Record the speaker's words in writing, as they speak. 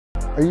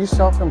Are you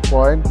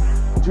self-employed?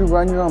 Do you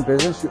run your own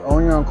business? You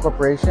own your own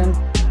corporation?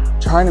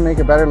 Trying to make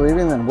a better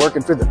living than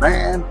working for the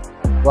man?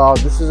 Well,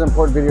 this is an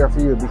important video for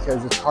you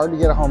because it's hard to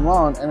get a home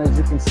loan. And as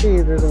you can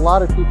see, there's a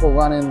lot of people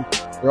running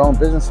their own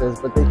businesses,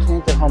 but they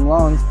can't get home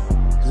loans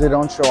because they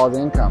don't show all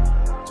the income.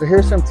 So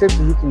here's some tips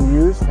that you can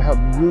use to help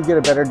you get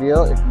a better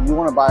deal if you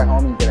want to buy a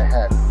home and get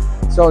ahead.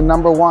 So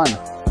number one,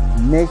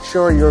 make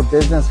sure your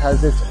business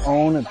has its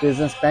own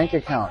business bank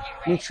account.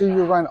 Make sure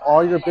you run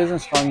all your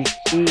business funds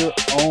through your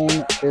own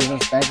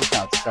business bank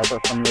account,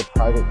 separate from your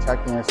private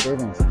checking or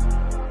savings.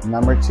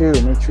 Number two,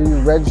 make sure you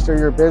register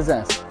your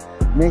business.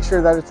 Make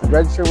sure that it's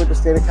registered with the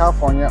state of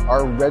California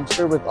or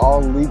registered with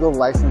all legal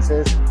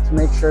licenses to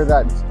make sure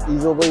that it's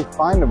easily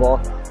findable.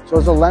 So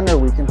as a lender,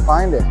 we can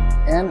find it.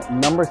 And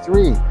number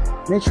three,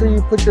 make sure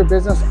you put your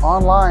business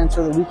online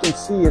so that we can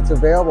see it's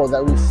available,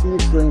 that we see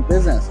it's doing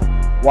business.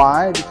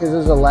 Why? Because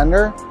as a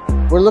lender,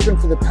 we're looking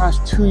for the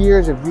past 2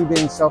 years of you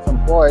being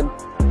self-employed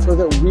so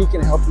that we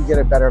can help you get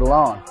a better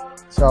loan.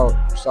 So if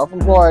you're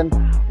self-employed,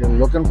 you're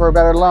looking for a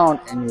better loan,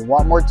 and you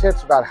want more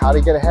tips about how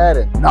to get ahead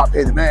and not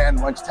pay the man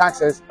a bunch of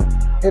taxes,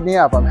 hit me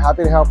up. I'm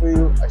happy to help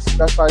you. I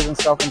specialize in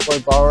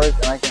self-employed borrowers,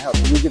 and I can help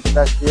you get the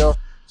best deal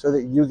so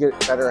that you get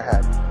better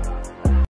ahead.